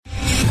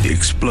the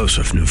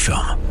explosive new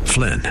film,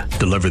 Flynn,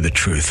 Deliver the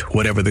Truth,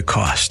 Whatever the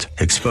Cost,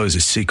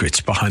 exposes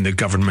secrets behind the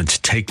government's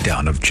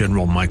takedown of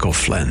General Michael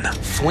Flynn.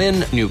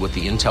 Flynn knew what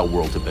the intel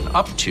world had been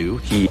up to.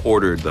 He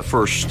ordered the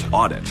first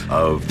audit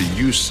of the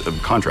use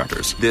of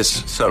contractors.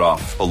 This set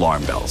off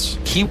alarm bells.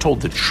 He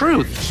told the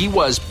truth. He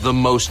was the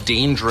most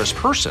dangerous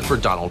person for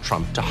Donald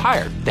Trump to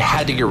hire. They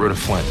had to get rid of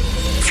Flynn.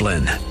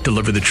 Flynn,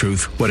 Deliver the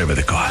Truth, Whatever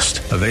the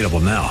Cost. Available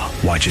now.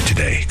 Watch it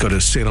today. Go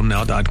to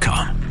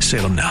salemnow.com.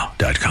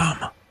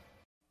 salemnow.com.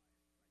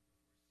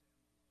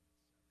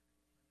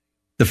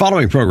 The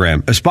following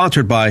program is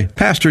sponsored by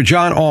Pastor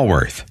John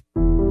Allworth.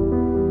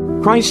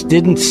 Christ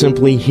didn't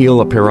simply heal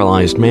a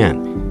paralyzed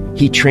man.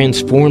 He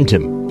transformed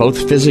him,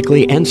 both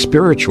physically and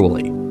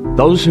spiritually.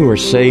 Those who are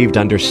saved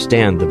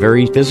understand the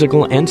very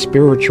physical and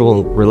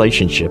spiritual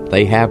relationship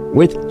they have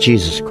with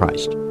Jesus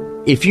Christ.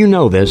 If you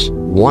know this,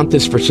 want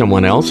this for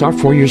someone else or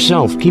for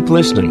yourself, keep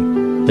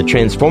listening. The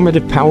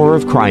Transformative Power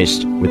of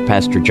Christ with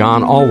Pastor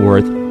John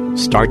Allworth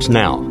starts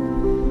now.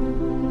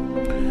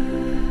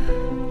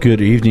 Good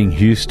evening,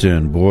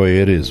 Houston. Boy,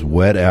 it is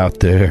wet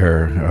out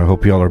there. I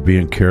hope y'all are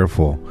being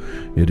careful.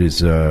 It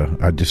is,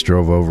 I just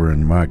drove over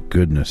and my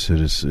goodness, it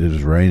is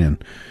raining.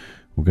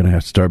 We're going to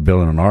have to start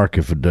building an ark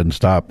if it doesn't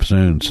stop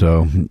soon.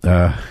 So,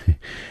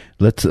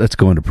 let's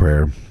go into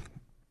prayer.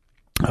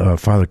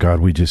 Father God,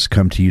 we just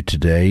come to you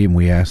today and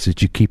we ask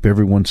that you keep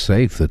everyone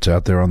safe that's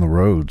out there on the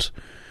roads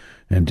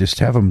and just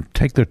have them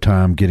take their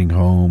time getting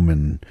home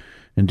and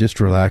just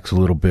relax a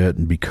little bit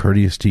and be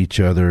courteous to each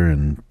other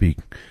and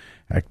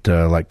act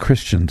like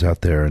Christians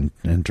out there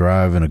and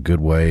drive in a good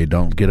way.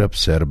 Don't get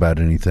upset about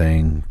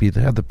anything.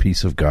 Have the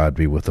peace of God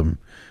be with them.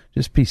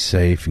 Just be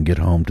safe and get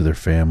home to their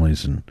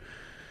families and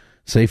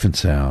safe and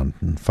sound.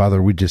 And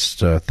Father, we just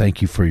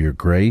thank you for your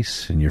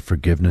grace and your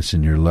forgiveness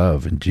and your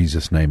love. In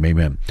Jesus' name,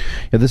 amen.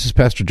 Yeah, this is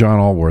Pastor John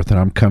Allworth, and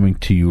I'm coming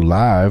to you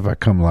live. I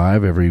come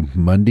live every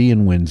Monday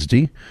and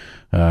Wednesday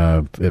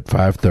at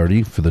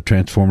 5:30 for the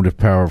Transformative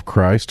Power of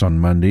Christ on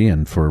Monday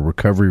and for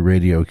Recovery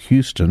Radio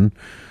Houston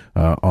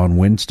on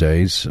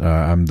Wednesdays.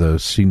 I'm the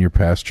senior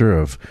pastor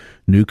of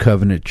New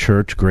Covenant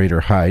Church,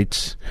 Greater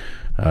Heights.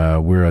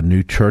 We're a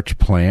new church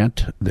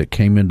plant that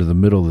came into the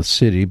middle of the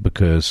city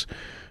because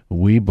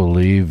we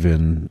believe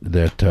in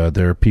that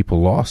there are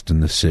people lost in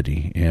the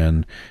city,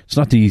 and it's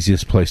not the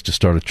easiest place to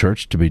start a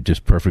church, to be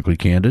just perfectly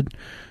candid.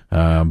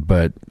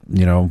 But,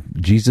 you know,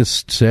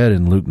 Jesus said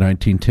in Luke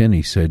 19:10,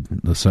 he said,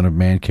 the Son of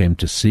Man came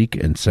to seek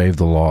and save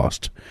the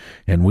lost.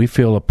 And we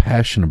feel a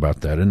passion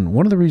about that. And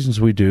one of the reasons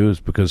we do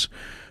is because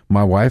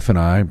my wife and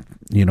I,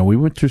 you know, we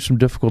went through some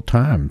difficult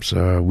times.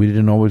 We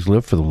didn't always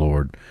live for the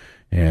Lord.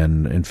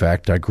 And in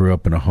fact, I grew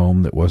up in a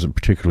home that wasn't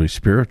particularly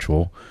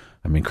spiritual.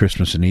 I mean,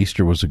 Christmas and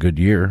Easter was a good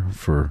year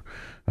for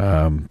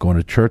going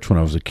to church when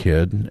I was a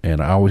kid, and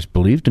I always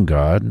believed in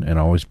God, and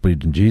I always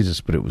believed in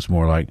Jesus, but it was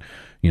more like,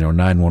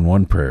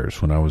 911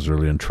 prayers when I was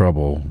really in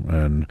trouble,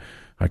 and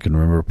I can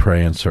remember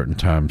praying certain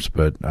times,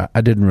 but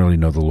I didn't really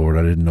know the Lord.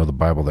 I didn't know the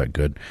Bible that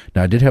good.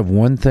 Now, I did have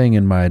one thing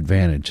in my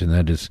advantage, and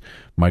that is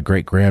my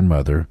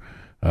great-grandmother,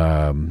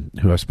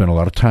 who I spent a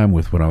lot of time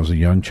with when I was a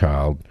young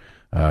child,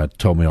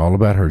 told me all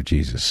about her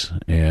Jesus,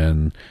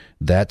 and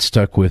that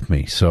stuck with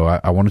me. So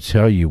I want to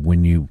tell you,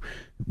 when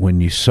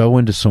you sow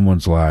into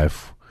someone's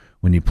life,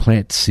 when you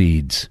plant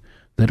seeds,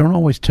 they don't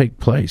always take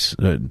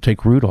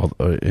root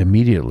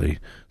immediately.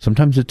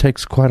 Sometimes it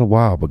takes quite a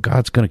while, but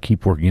God's going to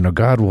keep working.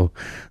 God will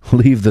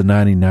leave the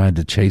 99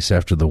 to chase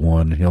after the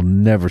one. He'll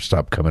never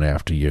stop coming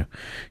after you.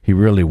 He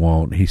really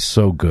won't. He's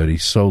so good.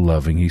 He's so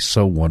loving. He's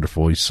so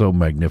wonderful. He's so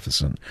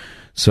magnificent.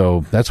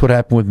 So that's what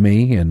happened with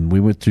me, and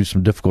we went through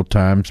some difficult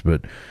times,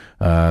 but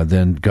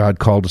then God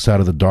called us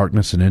out of the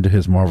darkness and into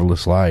his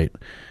marvelous light.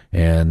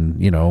 And,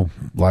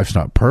 life's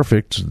not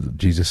perfect.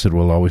 Jesus said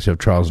we'll always have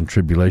trials and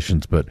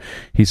tribulations, but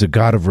he's a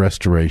God of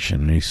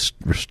restoration. He's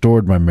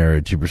restored my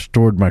marriage. He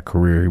restored my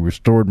career. He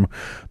restored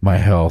my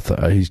health.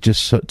 He's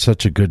just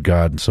such a good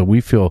God. And so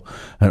we feel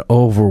an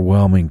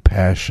overwhelming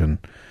passion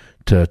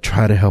to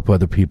try to help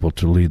other people,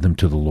 to lead them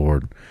to the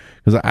Lord.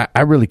 Because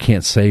I really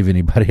can't save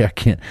anybody.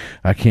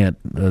 I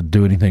can't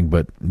do anything,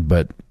 but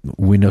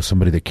we know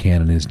somebody that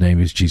can, and his name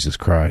is Jesus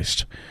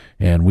Christ.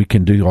 And we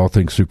can do all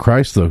things through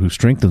Christ, though, who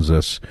strengthens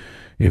us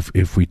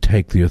if we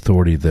take the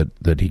authority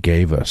that he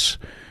gave us.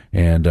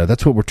 And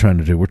that's what we're trying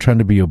to do. We're trying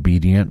to be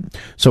obedient.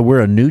 So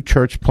we're a new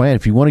church plant.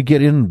 If you want to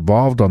get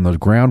involved on the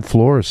ground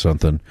floor or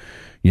something,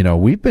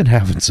 we've been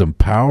having some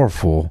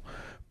powerful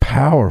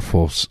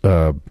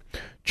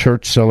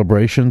church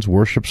celebrations,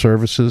 worship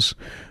services.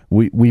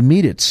 We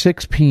meet at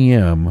 6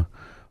 p.m.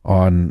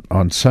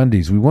 on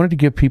Sundays. We wanted to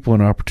give people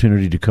an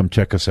opportunity to come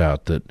check us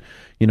out. That,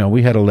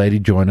 we had a lady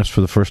join us for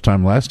the first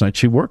time last night.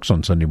 She works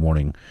on Sunday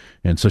morning,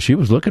 and so she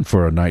was looking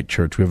for a night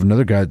church. We have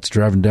another guy that's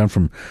driving down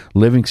from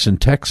Livingston,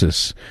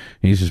 Texas.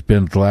 He's just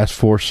been at the last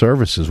 4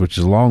 services, which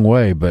is a long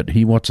way, but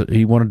he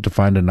wanted to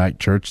find a night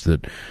church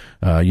that,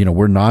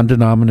 we're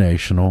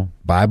non-denominational,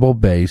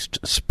 Bible-based,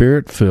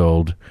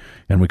 Spirit-filled,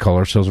 and we call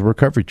ourselves a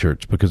recovery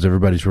church because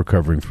everybody's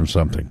recovering from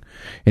something.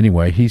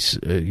 Anyway, he's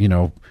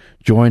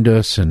joined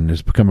us and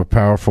has become a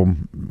powerful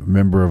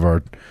member of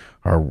our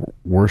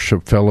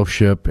worship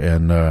fellowship,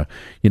 and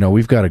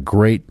we've got a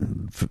great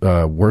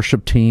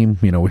worship team.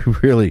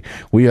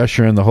 We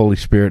usher in the Holy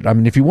Spirit. I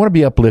mean, if you want to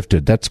be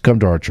uplifted, come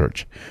to our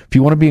church. If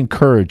you want to be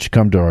encouraged,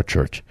 come to our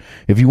church.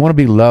 If you want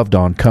to be loved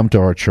on, come to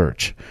our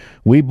church.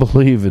 We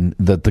believe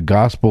that the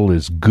gospel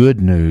is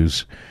good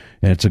news,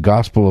 and it's a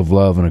gospel of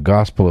love and a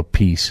gospel of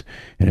peace.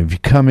 And if you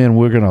come in,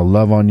 we're going to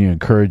love on you,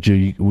 encourage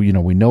you. We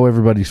know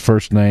everybody's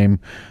first name.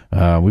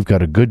 We've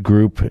got a good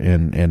group,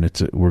 and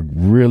we're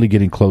really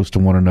getting close to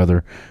one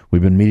another.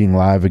 We've been meeting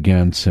live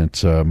again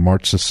since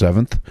March the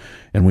 7th,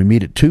 and we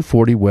meet at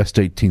 240 West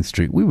 18th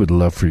Street. We would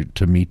love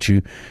to meet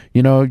you.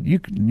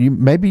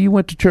 Maybe you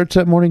went to church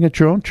that morning at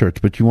your own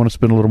church, but you want to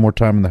spend a little more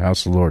time in the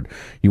house of the Lord.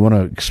 You want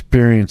to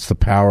experience the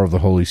power of the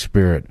Holy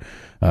Spirit.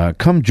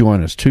 Come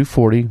join us,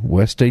 240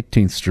 West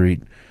 18th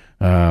Street.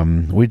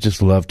 We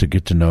just love to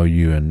get to know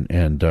you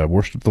and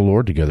worship the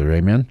Lord together.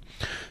 Amen.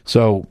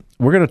 So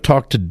we're going to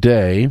talk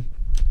today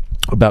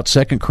about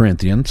 2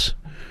 Corinthians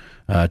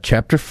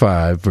chapter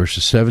 5,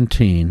 verses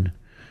 17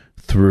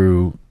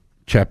 through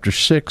chapter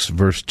 6,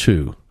 verse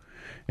 2.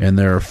 And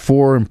there are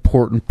four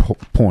important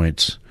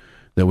points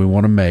that we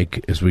want to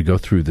make as we go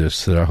through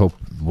this that I hope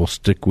will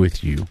stick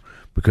with you,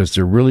 because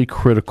they're really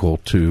critical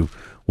to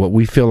what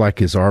we feel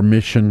like is our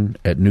mission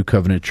at New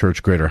Covenant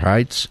Church Greater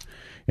Heights,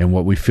 and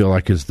what we feel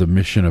like is the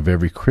mission of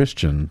every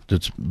Christian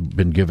that's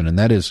been given. And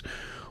that is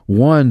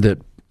one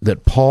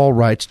that Paul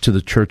writes to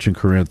the church in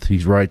Corinth. He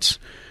writes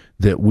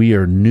that we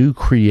are new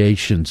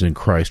creations in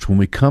Christ. When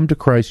we come to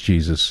Christ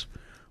Jesus,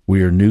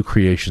 we are new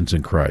creations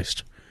in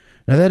Christ.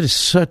 Now, that is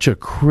such a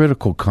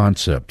critical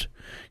concept.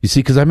 You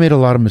see, because I made a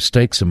lot of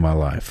mistakes in my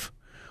life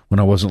when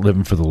I wasn't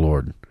living for the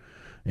Lord.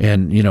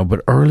 And,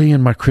 but early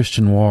in my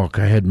Christian walk,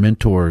 I had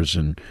mentors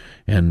and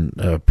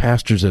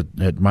pastors at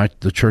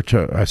the church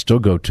I still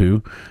go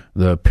to,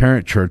 the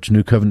parent church,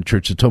 New Covenant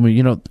Church, that told me,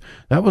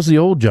 that was the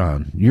old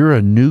John. You're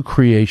a new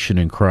creation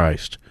in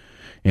Christ.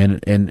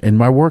 And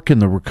my work in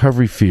the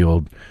recovery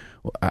field,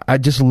 I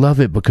just love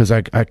it because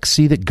I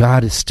see that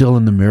God is still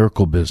in the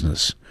miracle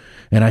business.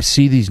 And I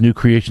see these new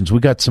creations. We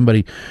got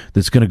somebody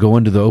that's going to go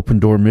into the Open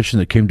Door Mission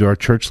that came to our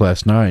church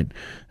last night.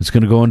 It's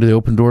going to go into the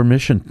Open Door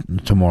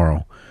Mission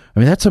tomorrow. I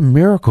mean, that's a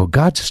miracle.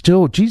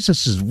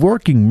 Jesus is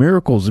working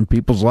miracles in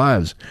people's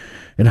lives.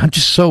 And I'm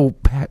just so,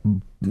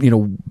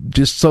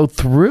 just so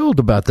thrilled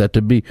about that.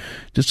 To be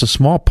just a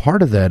small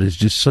part of that is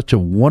just such a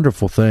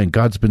wonderful thing.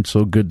 God's been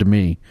so good to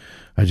me.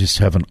 I just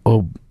have an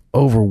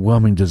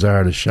overwhelming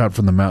desire to shout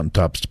from the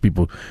mountaintops to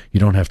people, you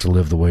don't have to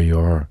live the way you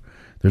are.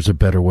 There's a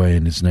better way,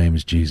 and his name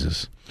is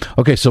Jesus.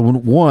 Okay, so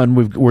one,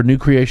 we're new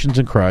creations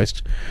in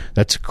Christ.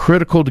 That's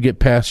critical to get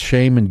past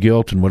shame and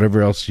guilt and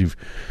whatever else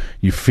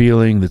you're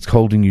feeling that's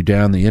holding you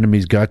down. The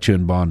enemy's got you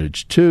in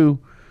bondage. Two,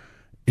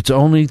 it's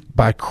only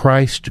by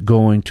Christ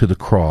going to the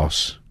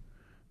cross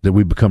that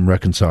we become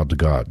reconciled to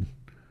God.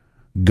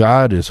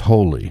 God is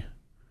holy,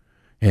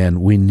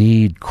 and we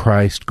need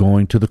Christ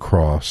going to the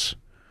cross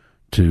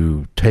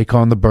to take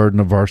on the burden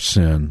of our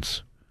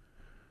sins,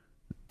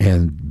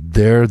 and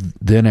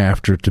then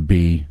after to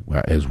be,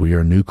 as we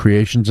are new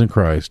creations in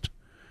Christ,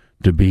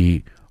 to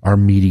be our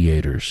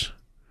mediators,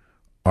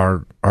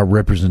 our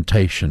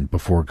representation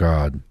before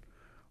God,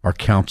 our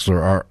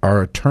counselor,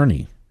 our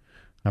attorney.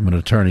 I'm an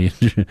attorney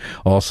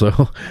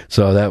also,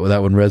 so that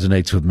one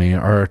resonates with me.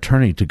 Our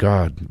attorney to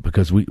God,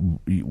 because we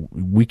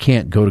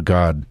can't go to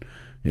God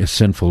as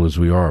sinful as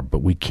we are, but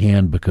we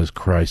can because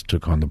Christ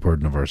took on the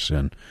burden of our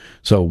sin.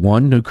 So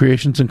one, new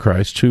creations in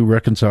Christ. Two,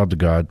 reconciled to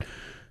God.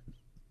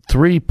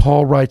 Three,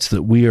 Paul writes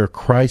that we are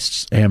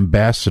Christ's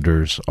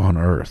ambassadors on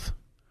earth.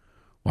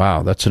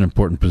 Wow, that's an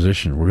important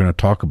position. We're going to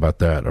talk about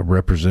that, a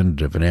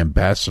representative, an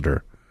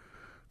ambassador,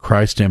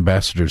 Christ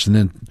ambassadors. And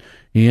then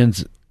he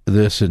ends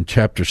this in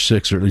chapter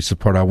 6, or at least the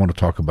part I want to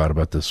talk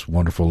about this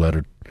wonderful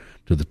letter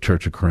to the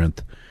church of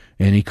Corinth.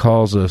 And he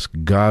calls us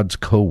God's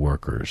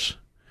co-workers.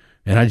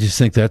 And I just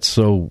think that's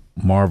so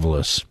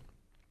marvelous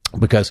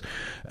because,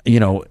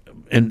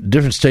 in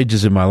different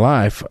stages in my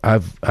life,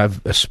 I've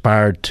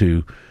aspired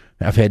to,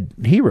 I've had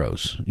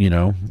heroes,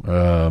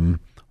 on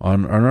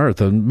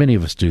earth, and many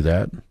of us do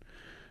that.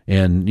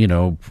 And,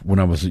 when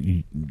I was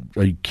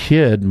a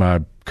kid,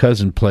 my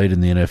cousin played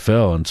in the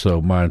NFL, and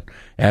so my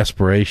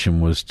aspiration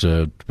was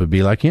to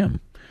be like him.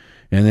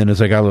 And then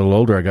as I got a little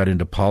older, I got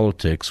into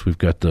politics. We've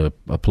got a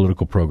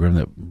political program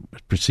that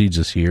precedes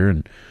us here,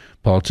 and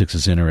politics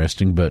is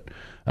interesting. But,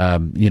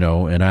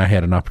 and I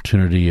had an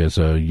opportunity as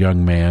a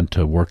young man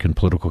to work in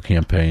political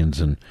campaigns,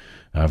 and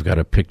I've got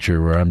a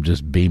picture where I'm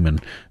just beaming.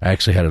 I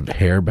actually had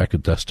hair back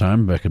at this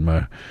time, back in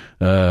my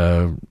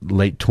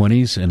late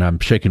 20s, and I'm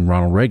shaking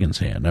Ronald Reagan's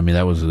hand. I mean,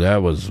 that was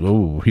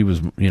he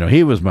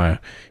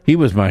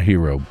was my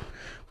hero.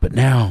 But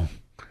now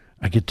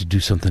I get to do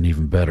something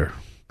even better,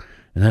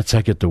 and that's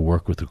I get to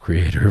work with the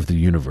Creator of the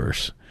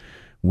universe.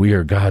 We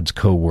are God's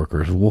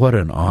co-workers. What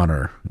an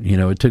honor!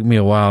 It took me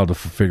a while to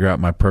figure out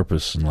my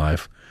purpose in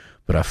life,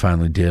 but I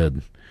finally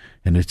did.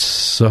 And it's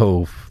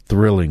so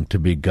thrilling to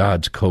be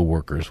God's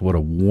co-workers. What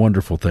a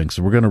wonderful thing.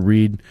 So we're going to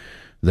read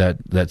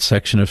that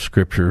section of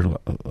Scripture,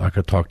 like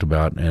I talked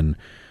about, and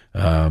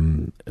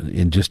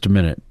in just a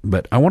minute.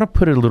 But I want to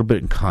put it a little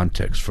bit in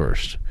context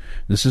first.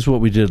 This is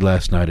what we did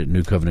last night at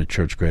New Covenant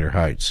Church, Greater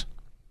Heights.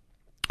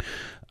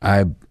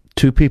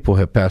 Two people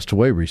have passed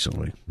away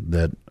recently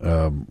that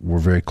were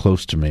very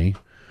close to me.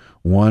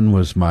 One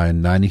was my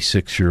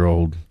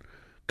 96-year-old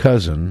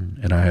cousin,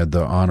 and I had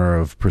the honor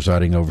of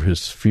presiding over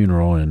his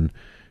funeral, and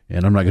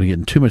I'm not going to get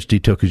into too much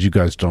detail because you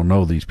guys don't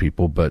know these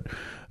people, but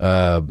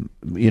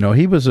he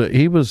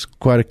was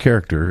quite a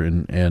character,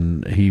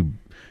 and he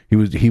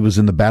was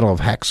in the Battle of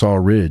Hacksaw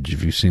Ridge,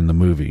 if you've seen the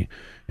movie,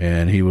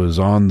 and he was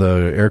on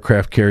the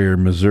aircraft carrier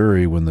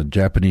Missouri when the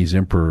Japanese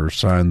emperor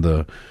signed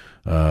the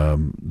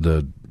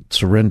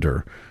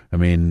surrender. I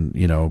mean,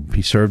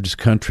 he served his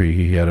country.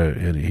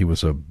 He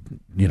was a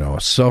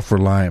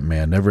self-reliant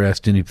man, never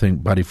asked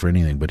anybody for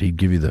anything, but he'd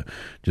give you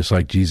just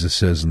like Jesus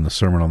says in the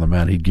Sermon on the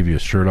Mount, he'd give you a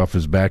shirt off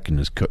his back and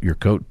his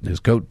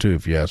coat too,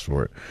 if you asked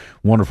for it.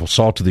 Wonderful,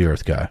 salt of the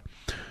earth guy.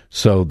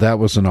 So that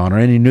was an honor,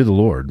 and he knew the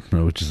Lord,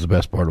 which is the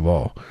best part of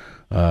all.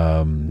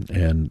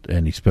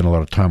 And he spent a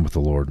lot of time with the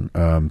Lord.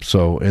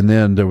 And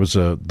then there was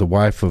the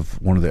wife of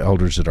one of the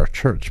elders at our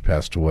church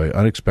passed away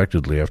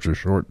unexpectedly after a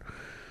short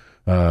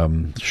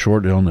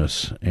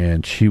illness,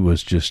 and she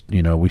was just,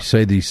 we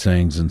say these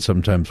things and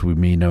sometimes we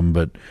mean them,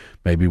 but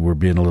maybe we're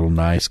being a little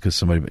nice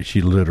because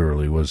she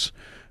literally was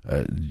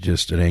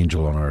just an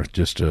angel on earth,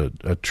 just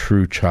a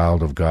true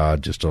child of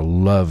God, just a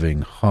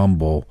loving,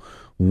 humble,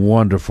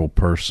 wonderful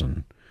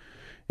person.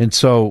 And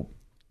so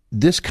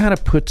this kind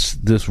of puts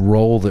this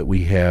role that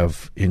we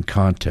have in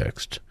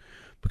context,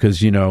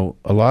 because, a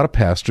lot of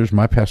pastors,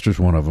 my pastor's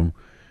one of them,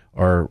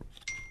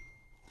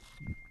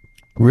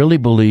 really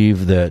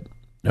believe that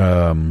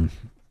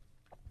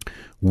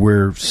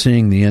we're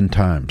seeing the end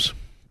times.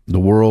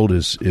 The world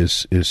is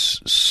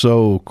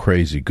so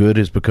crazy. Good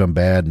has become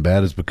bad, and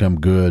bad has become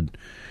good.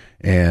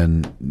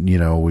 And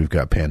we've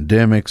got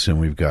pandemics, and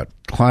we've got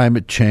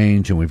climate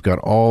change, and we've got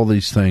all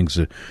these things.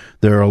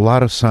 There are a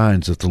lot of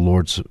signs that the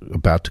Lord's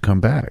about to come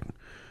back.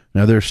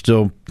 Now, there's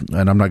still,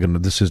 and I'm not going to,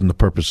 this isn't the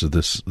purpose of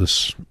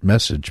this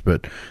message,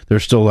 but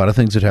there's still a lot of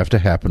things that have to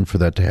happen for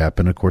that to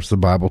happen. Of course, the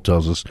Bible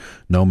tells us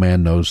no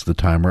man knows the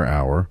time or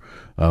hour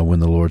when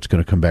the Lord's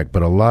going to come back.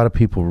 But a lot of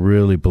people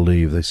really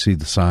believe, they see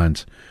the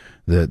signs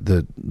that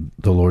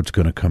the Lord's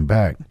going to come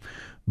back.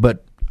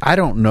 But I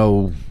don't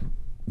know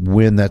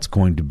when that's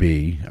going to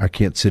be. I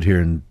can't sit here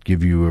and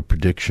give you a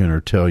prediction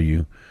or tell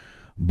you.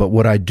 But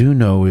what I do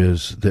know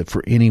is that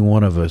for any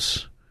one of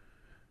us,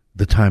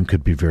 the time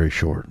could be very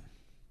short.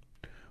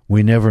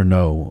 We never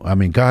know. I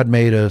mean, God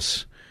made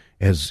us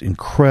as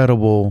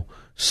incredible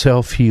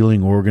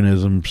self-healing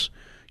organisms.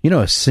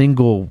 A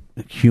single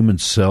human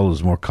cell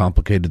is more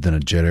complicated than a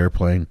jet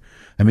airplane.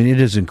 I mean, it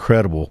is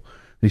incredible.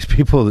 These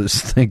people that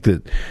think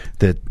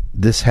that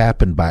this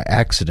happened by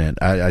accident,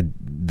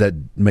 that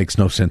makes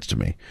no sense to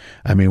me.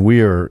 I mean,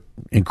 we are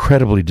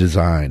incredibly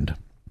designed,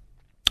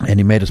 and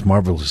He made us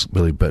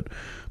marvelously, but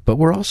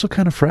we're also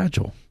kind of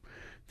fragile.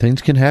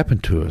 Things can happen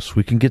to us.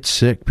 We can get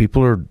sick.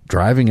 People are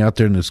driving out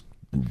there in this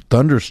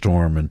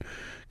thunderstorm and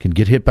can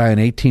get hit by an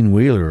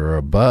 18-wheeler or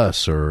a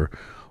bus or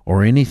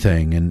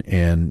anything,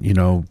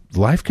 and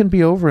life can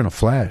be over in a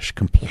flash,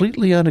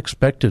 completely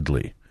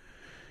unexpectedly.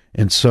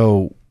 And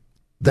so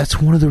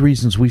that's one of the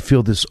reasons we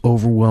feel this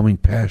overwhelming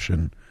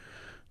passion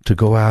to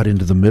go out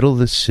into the middle of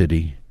this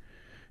city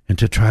and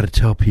to try to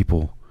tell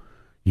people,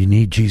 you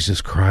need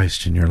Jesus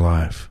Christ in your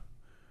life.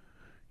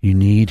 You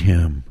need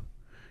Him.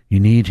 You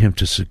need Him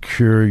to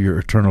secure your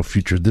eternal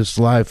future. This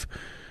life,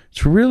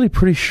 it's really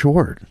pretty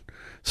short.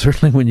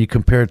 Certainly when you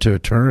compare it to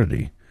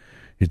eternity,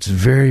 it's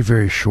very,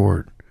 very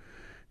short.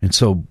 And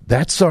so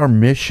that's our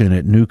mission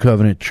at New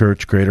Covenant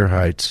Church, Greater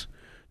Heights,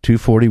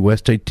 240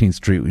 West 18th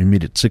Street. We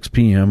meet at 6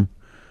 p.m.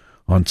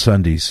 on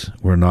Sundays.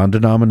 We're a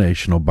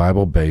non-denominational,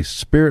 Bible-based,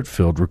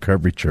 Spirit-filled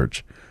recovery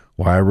church.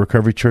 Why a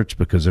recovery church?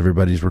 Because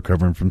everybody's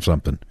recovering from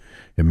something.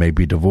 It may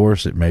be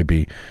divorce. It may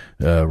be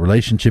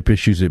relationship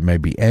issues. It may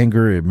be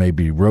anger. It may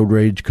be road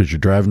rage because you're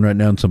driving right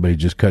now and somebody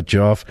just cut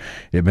you off.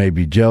 It may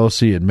be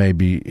jealousy.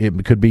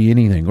 It could be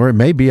anything. Or it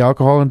may be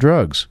alcohol and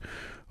drugs.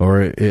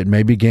 Or it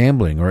may be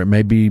gambling. Or it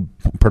may be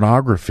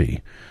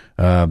pornography.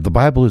 The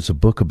Bible is a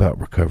book about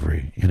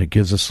recovery, and it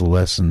gives us the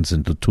lessons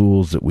and the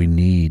tools that we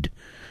need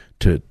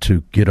to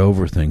get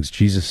over things.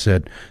 Jesus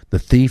said, the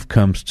thief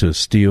comes to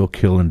steal,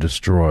 kill, and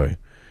destroy.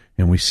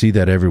 And we see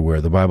that everywhere.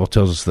 The Bible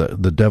tells us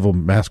that the devil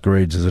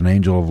masquerades as an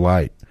angel of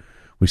light.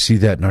 We see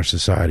that in our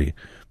society.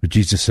 But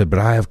Jesus said, but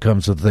I have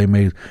come so that they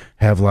may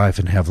have life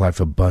and have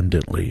life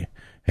abundantly.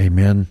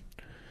 Amen.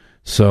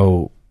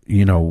 So,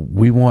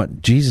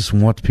 Jesus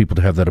wants people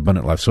to have that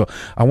abundant life. So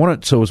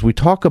so as we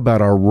talk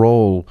about our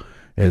role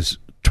as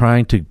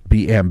trying to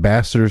be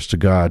ambassadors to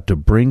God, to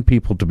bring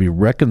people to be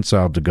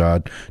reconciled to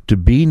God, to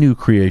be new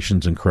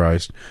creations in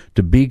Christ,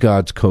 to be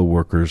God's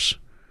co-workers,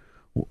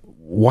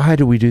 why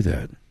do we do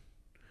that?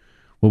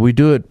 Well, we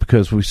do it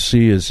because we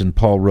see, as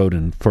Paul wrote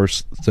in 1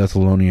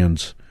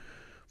 Thessalonians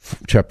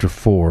chapter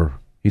 4,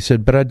 he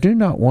said, "But I do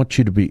not want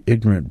you to be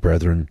ignorant,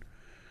 brethren,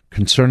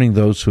 concerning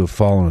those who have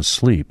fallen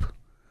asleep,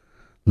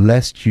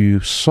 lest you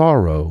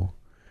sorrow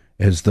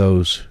as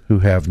those who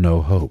have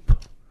no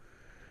hope."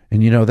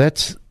 And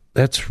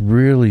that's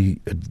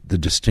really the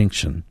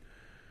distinction.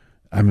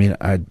 I mean,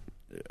 I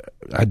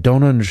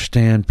don't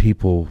understand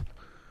people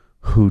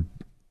who,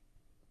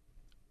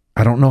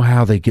 I don't know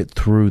how they get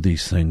through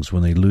these things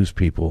when they lose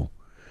people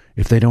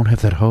if they don't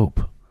have that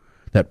hope,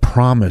 that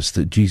promise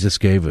that Jesus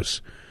gave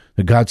us,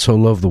 that God so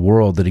loved the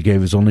world that he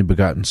gave his only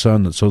begotten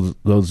Son, that so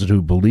that those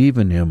who believe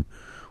in him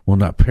will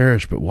not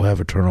perish but will have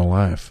eternal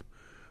life.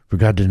 For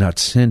God did not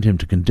send him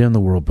to condemn the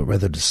world, but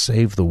rather to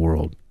save the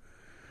world.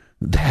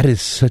 That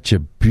is such a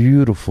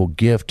beautiful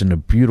gift and a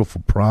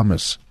beautiful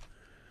promise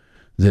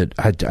that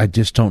I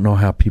just don't know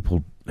how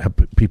people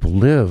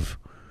live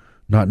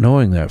not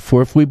knowing that.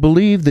 For if we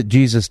believe that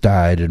Jesus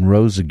died and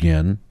rose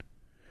again,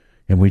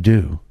 and we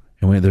do,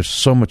 and there's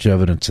so much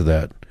evidence of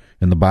that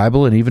in the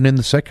Bible and even in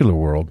the secular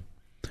world,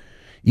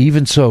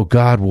 even so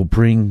God will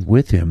bring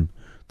with him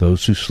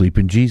those who sleep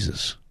in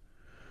Jesus.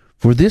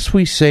 For this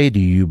we say to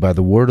you by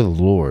the word of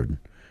the Lord,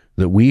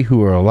 that we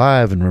who are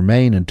alive and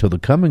remain until the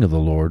coming of the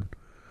Lord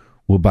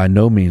will by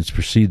no means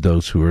precede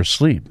those who are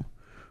asleep.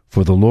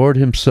 For the Lord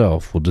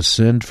himself will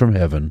descend from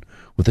heaven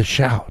with a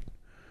shout,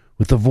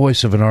 with the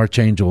voice of an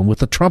archangel, and with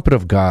the trumpet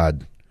of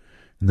God,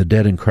 and the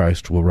dead in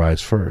Christ will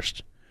rise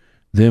first.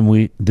 Then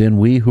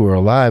we who are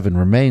alive and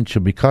remain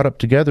shall be caught up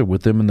together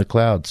with them in the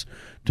clouds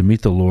to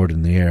meet the Lord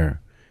in the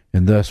air,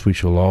 and thus we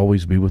shall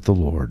always be with the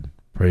Lord.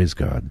 Praise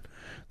God.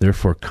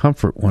 Therefore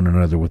comfort one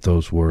another with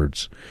those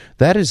words.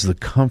 That is the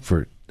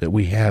comfort that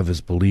we have as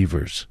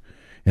believers,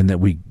 and that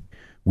we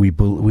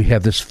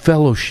have this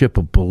fellowship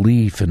of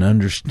belief and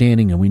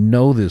understanding, and we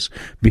know this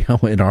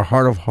in our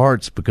heart of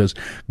hearts because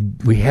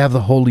we have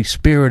the Holy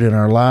Spirit in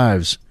our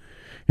lives.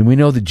 And we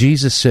know that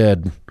Jesus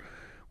said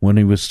when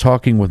he was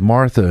talking with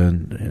Martha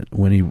and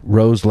when he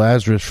rose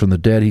Lazarus from the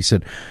dead, he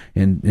said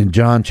in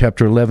John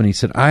chapter 11, he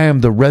said, "I am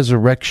the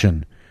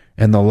resurrection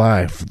and the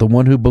life. The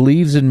one who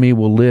believes in me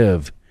will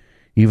live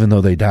even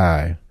though they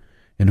die,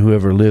 and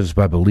whoever lives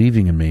by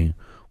believing in me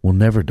will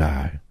never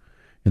die."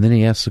 And then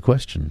he asked the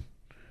question,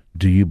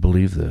 do you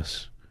believe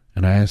this?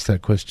 And I ask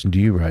that question to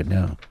you right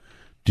now.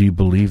 Do you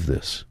believe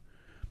this?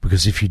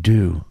 Because if you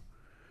do,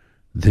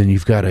 then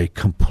you've got a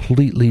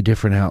completely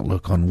different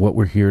outlook on what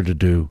we're here to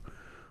do,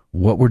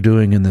 what we're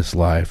doing in this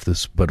life,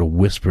 this but a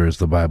whisper, as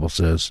the Bible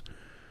says,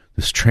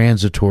 this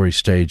transitory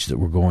stage that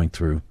we're going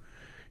through,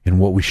 and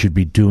what we should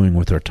be doing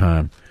with our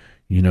time.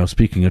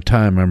 Speaking of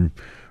time, I'm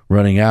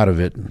running out of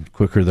it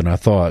quicker than I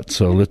thought,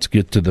 so let's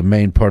get to the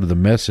main part of the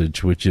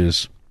message, which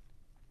is,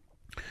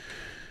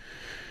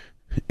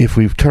 if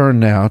we turn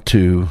now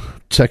to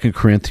 2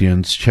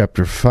 Corinthians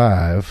chapter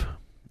 5,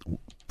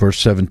 verse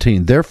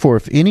 17, "Therefore,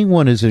 if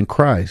anyone is in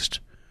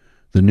Christ,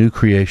 the new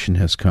creation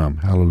has come."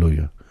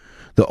 Hallelujah.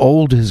 "The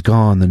old is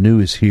gone, the new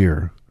is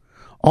here.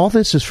 All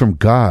this is from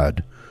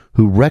God,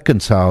 who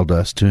reconciled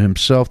us to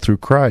himself through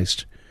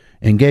Christ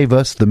and gave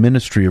us the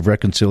ministry of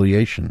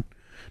reconciliation."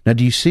 Now,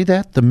 do you see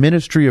that? The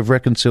ministry of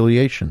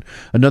reconciliation.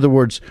 In other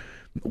words,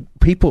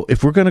 people,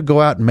 if we're going to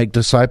go out and make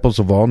disciples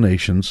of all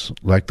nations,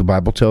 like the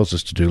Bible tells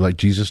us to do, like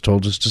Jesus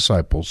told his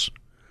disciples,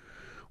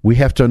 we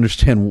have to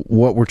understand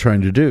what we're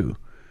trying to do.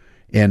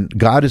 And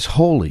God is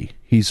holy.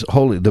 He's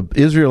holy. The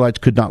Israelites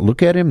could not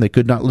look at him. They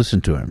could not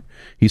listen to him.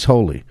 He's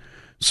holy.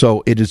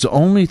 So it is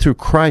only through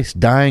Christ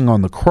dying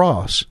on the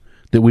cross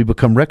that we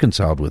become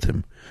reconciled with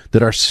him,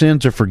 that our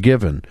sins are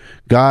forgiven.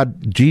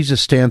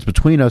 Jesus stands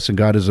between us and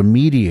God as a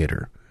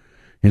mediator.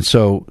 And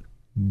so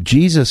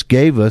Jesus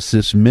gave us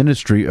this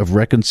ministry of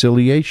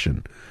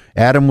reconciliation.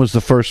 Adam was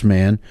the first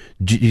man.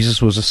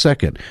 Jesus was the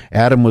second.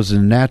 Adam was the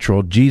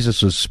natural.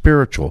 Jesus was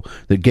spiritual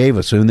that gave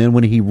us. And then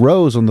when he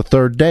rose on the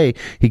third day,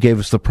 he gave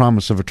us the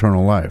promise of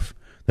eternal life,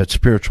 that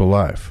spiritual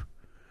life.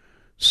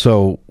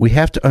 So we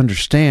have to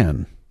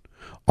understand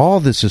all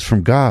this is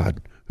from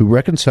God, who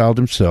reconciled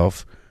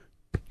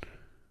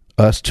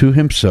us to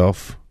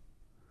himself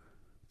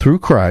through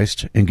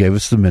Christ and gave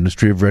us the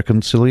ministry of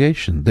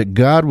reconciliation, that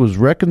God was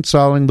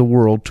reconciling the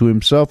world to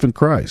himself in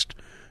Christ,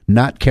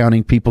 not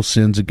counting people's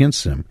sins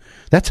against them.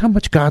 That's how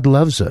much God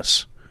loves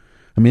us.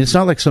 I mean, it's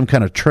not like some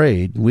kind of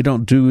trade. We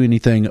don't do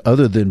anything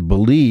other than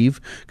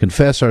believe,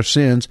 confess our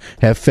sins,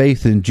 have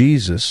faith in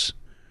Jesus,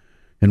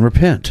 and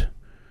repent.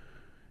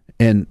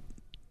 And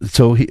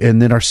so,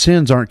 and then our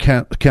sins aren't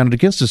counted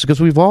against us, because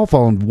we've all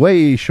fallen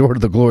way short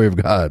of the glory of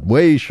God,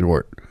 way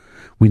short.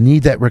 We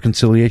need that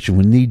reconciliation.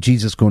 We need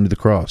Jesus going to the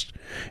cross.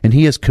 And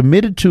he has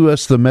committed to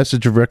us the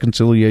message of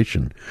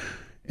reconciliation.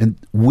 And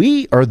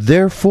we are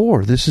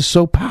therefore, this is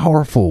so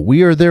powerful,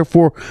 we are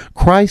therefore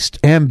Christ's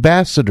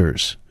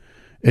ambassadors,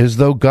 as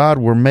though God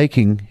were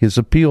making his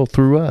appeal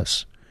through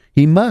us.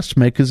 He must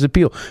make his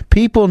appeal.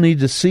 People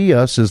need to see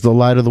us as the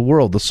light of the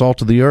world, the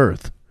salt of the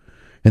earth.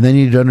 And they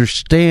need to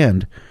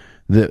understand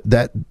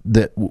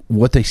that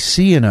what they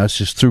see in us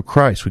is through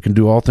Christ. We can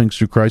do all things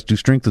through Christ who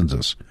strengthens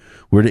us.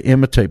 We're to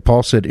imitate.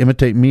 Paul said,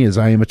 imitate me as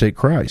I imitate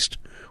Christ.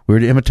 We're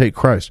to imitate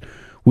Christ.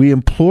 we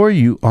implore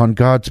you on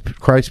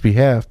Christ's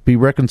behalf, be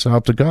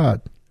reconciled to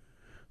God,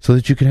 so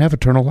that you can have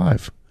eternal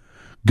life.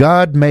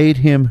 God made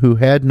him who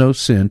had no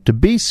sin to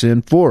be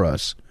sin for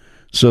us,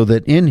 so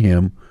that in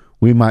him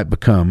we might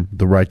become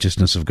the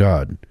righteousness of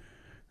God.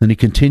 Then he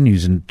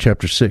continues in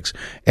chapter 6,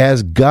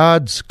 as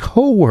God's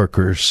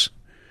co-workers,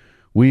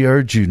 we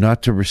urge you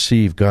not to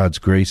receive God's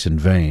grace in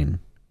vain.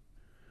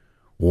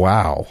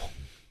 Wow.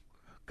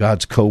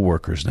 God's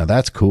co-workers. Now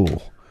that's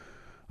cool.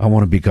 I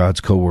want to be God's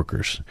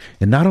co-workers.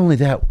 And not only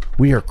that,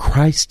 we are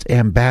Christ's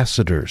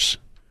ambassadors.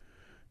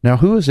 Now,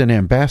 who is an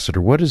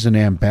ambassador? What is an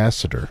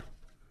ambassador?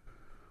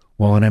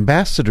 Well, an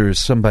ambassador is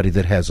somebody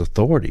that has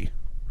authority.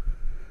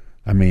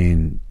 I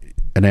mean,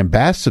 an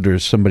ambassador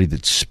is somebody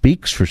that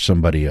speaks for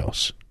somebody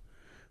else,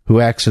 who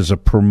acts as a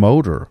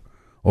promoter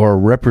or a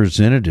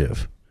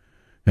representative.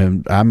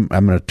 And I'm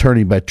an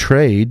attorney by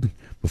trade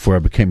before I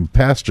became a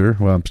pastor.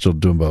 Well, I'm still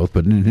doing both,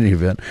 but in any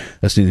event,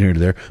 that's neither here nor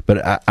there.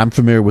 But I'm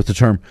familiar with the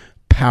term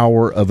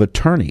power of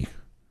attorney.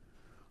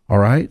 All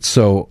right?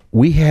 So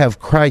we have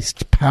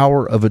Christ's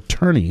power of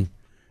attorney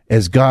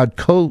as God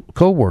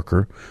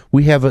co-worker.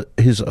 We have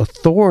his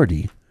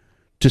authority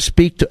to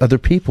speak to other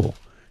people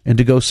and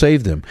to go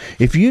save them.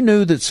 If you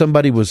knew that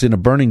somebody was in a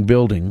burning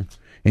building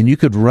and you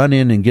could run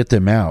in and get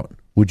them out,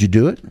 would you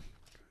do it?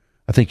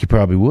 I think you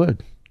probably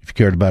would, if you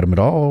cared about them at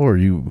all, or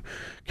you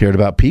cared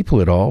about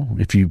people at all.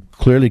 If you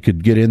clearly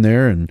could get in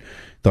there and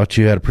thought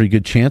you had a pretty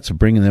good chance of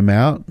bringing them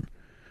out,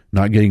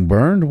 not getting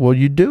burned, well,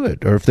 you'd do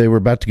it. Or if they were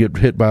about to get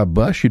hit by a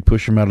bus, you'd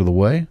push them out of the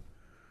way.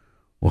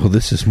 Well,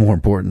 this is more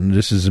important.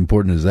 This is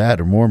important as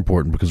that, or more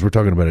important, because we're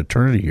talking about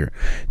eternity here.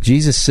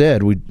 Jesus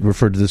said, we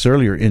referred to this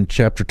earlier in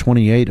chapter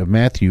 28 of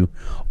Matthew,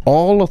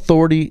 all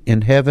authority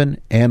in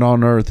heaven and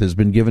on earth has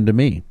been given to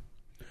me.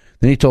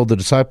 Then he told the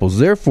disciples,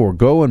 therefore,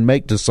 go and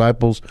make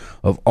disciples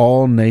of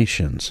all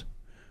nations,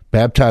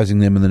 baptizing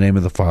them in the name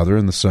of the Father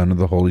and the Son and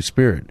the Holy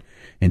Spirit,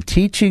 and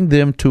teaching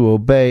them to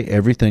obey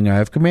everything I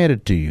have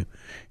commanded to you.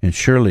 And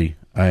surely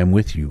I am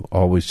with you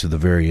always to the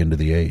very end of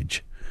the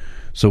age.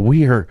 So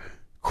we are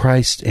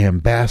Christ's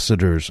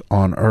ambassadors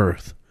on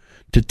earth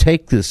to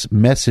take this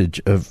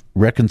message of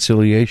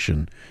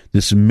reconciliation,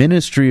 this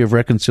ministry of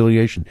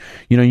reconciliation.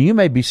 You know, you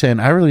may be saying,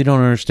 I really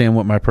don't understand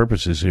what my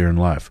purpose is here in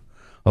life.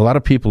 A lot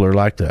of people are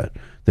like that.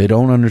 They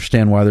don't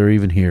understand why they're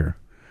even here.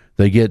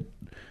 They get,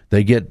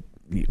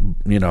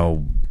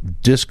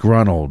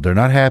 disgruntled. They're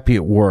not happy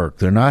at work.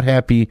 They're not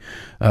happy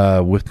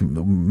with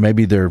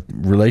maybe their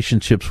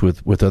relationships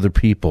with other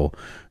people.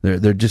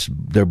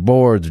 They're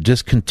bored. They're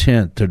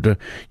discontent.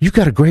 You've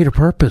got a greater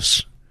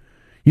purpose.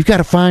 You've got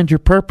to find your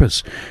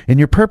purpose. And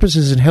your purpose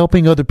is in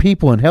helping other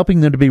people and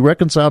helping them to be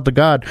reconciled to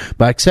God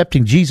by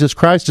accepting Jesus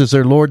Christ as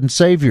their Lord and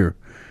Savior.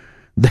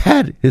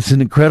 That is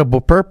an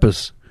incredible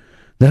purpose.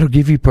 That'll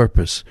give you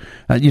purpose.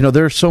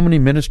 There are so many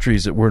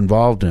ministries that we're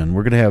involved in.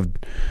 We're going to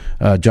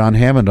have John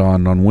Hammond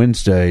on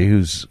Wednesday,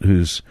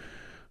 who's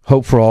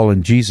Hope for All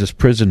in Jesus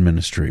prison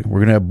ministry. We're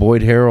going to have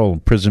Boyd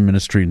Harrell prison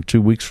ministry in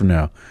 2 weeks from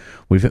now.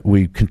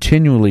 We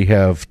continually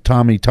have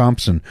Tommy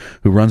Thompson,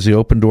 who runs the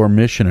Open Door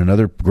Mission, and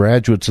other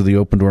graduates of the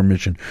Open Door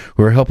Mission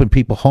who are helping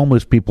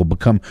homeless people,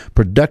 become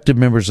productive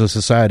members of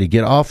society,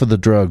 get off of the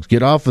drugs,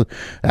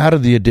 out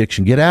of the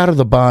addiction, get out of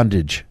the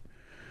bondage.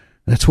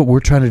 That's what we're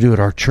trying to do at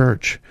our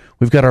church.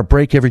 We've got our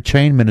Break Every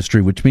Chain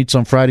ministry, which meets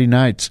on Friday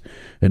nights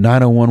at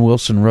 901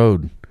 Wilson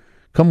Road.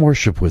 Come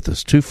worship with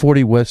us,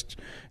 240 West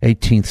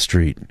 18th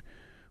Street.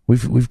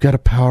 We've got a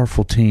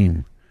powerful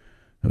team.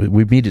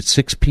 We meet at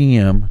 6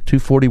 p.m.,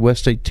 240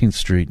 West 18th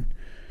Street,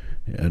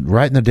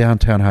 right in the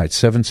downtown Heights,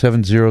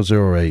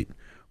 77008.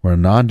 We're a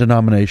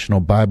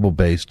non-denominational,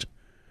 Bible-based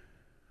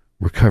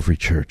recovery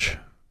church,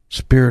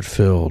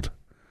 Spirit-filled.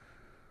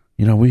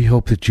 We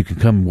hope that you can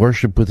come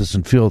worship with us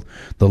and feel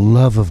the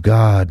love of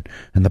God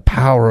and the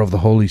power of the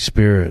Holy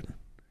Spirit.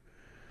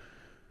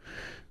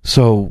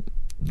 So,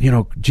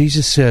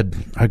 Jesus said,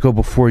 I go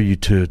before you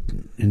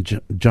in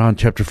John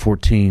chapter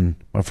 14,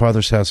 my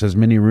Father's house has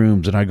many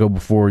rooms, and I go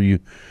before you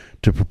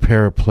to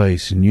prepare a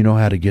place, and you know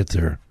how to get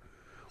there.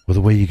 Well,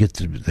 the way you get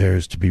there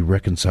is to be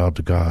reconciled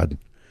to God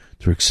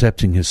through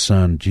accepting His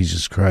Son,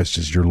 Jesus Christ,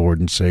 as your Lord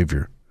and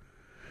Savior.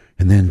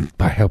 And then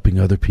by helping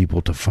other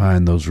people to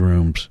find those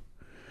rooms.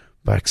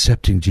 By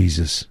accepting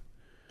Jesus.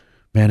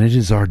 Man, it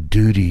is our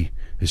duty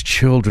as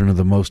children of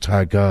the Most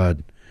High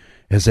God,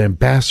 as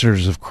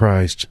ambassadors of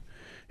Christ,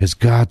 as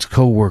God's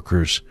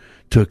co-workers,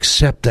 to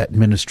accept that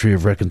ministry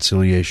of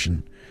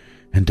reconciliation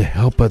and to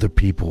help other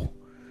people.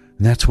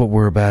 And that's what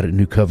we're about at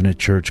New Covenant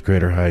Church,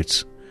 Greater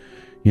Heights.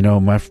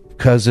 My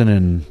cousin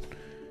and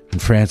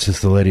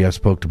Frances, the lady I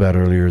spoke about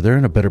earlier, they're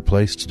in a better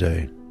place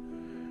today.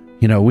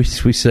 We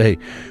say,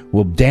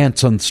 we'll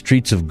dance on the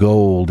streets of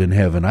gold in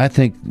heaven. I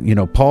think,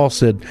 Paul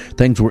said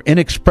things were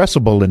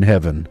inexpressible in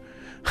heaven.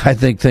 I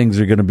think things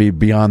are going to be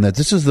beyond that.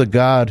 This is the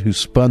God who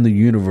spun the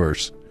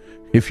universe.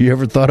 If you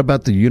ever thought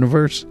about the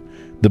universe,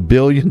 the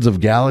billions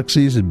of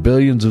galaxies and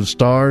billions of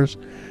stars,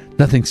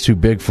 nothing's too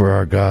big for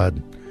our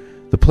God.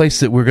 The place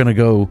that we're going to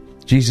go,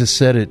 Jesus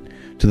said it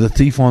to the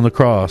thief on the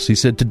cross. He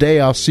said, today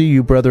I'll see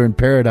you, brother, in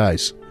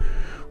paradise.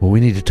 Well, we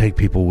need to take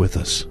people with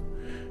us.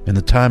 And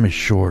the time is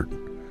short.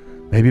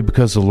 Maybe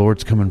because the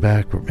Lord's coming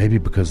back, or maybe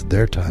because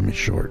their time is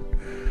short.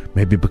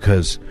 Maybe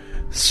because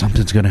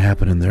something's going to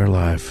happen in their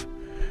life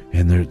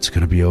and it's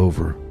going to be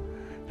over.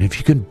 And if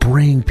you can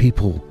bring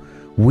people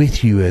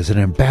with you as an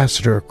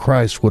ambassador of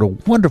Christ, what a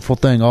wonderful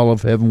thing. All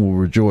of heaven will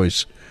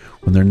rejoice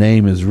when their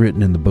name is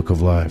written in the book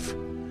of life.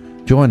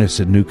 Join us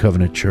at New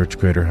Covenant Church,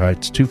 Greater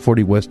Heights,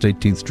 240 West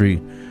 18th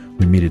Street.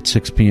 We meet at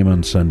 6 p.m.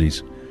 on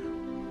Sundays.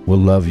 We'll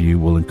love you.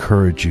 We'll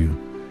encourage you.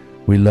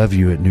 We love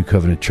you at New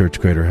Covenant Church,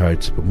 Greater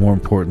Heights, but more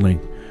importantly,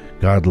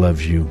 God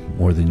loves you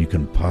more than you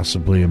can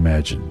possibly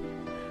imagine.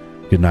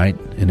 Good night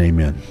and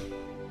amen.